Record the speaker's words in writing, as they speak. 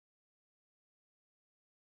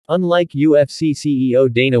Unlike UFC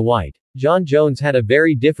CEO Dana White, Jon Jones had a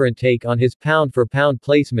very different take on his pound-for-pound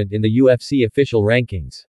placement in the UFC official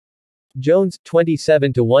rankings. Jones,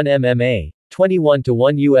 27-1 MMA, 21-1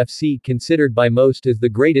 UFC, considered by most as the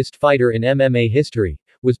greatest fighter in MMA history,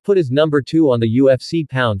 was put as number 2 on the UFC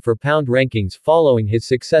pound-for-pound rankings following his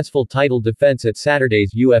successful title defense at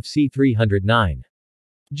Saturday's UFC 309.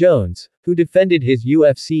 Jones, who defended his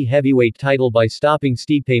UFC heavyweight title by stopping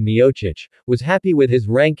Stipe Miocic, was happy with his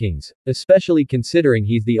rankings, especially considering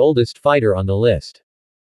he's the oldest fighter on the list.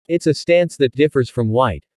 It's a stance that differs from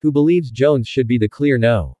White, who believes Jones should be the clear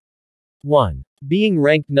no. 1. Being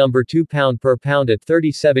ranked number 2 pound per pound at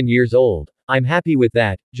 37 years old, I'm happy with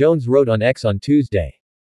that, Jones wrote on X on Tuesday.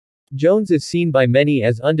 Jones is seen by many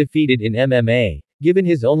as undefeated in MMA, given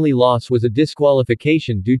his only loss was a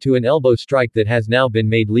disqualification due to an elbow strike that has now been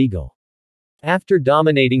made legal. After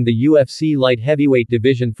dominating the UFC light heavyweight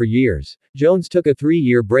division for years, Jones took a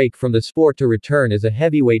 3-year break from the sport to return as a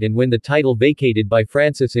heavyweight and win the title vacated by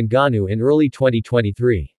Francis Ngannou in early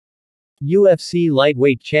 2023. UFC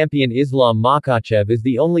lightweight champion Islam Makhachev is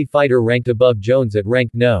the only fighter ranked above Jones at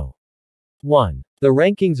rank no. 1. The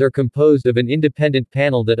rankings are composed of an independent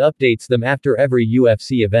panel that updates them after every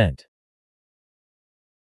UFC event.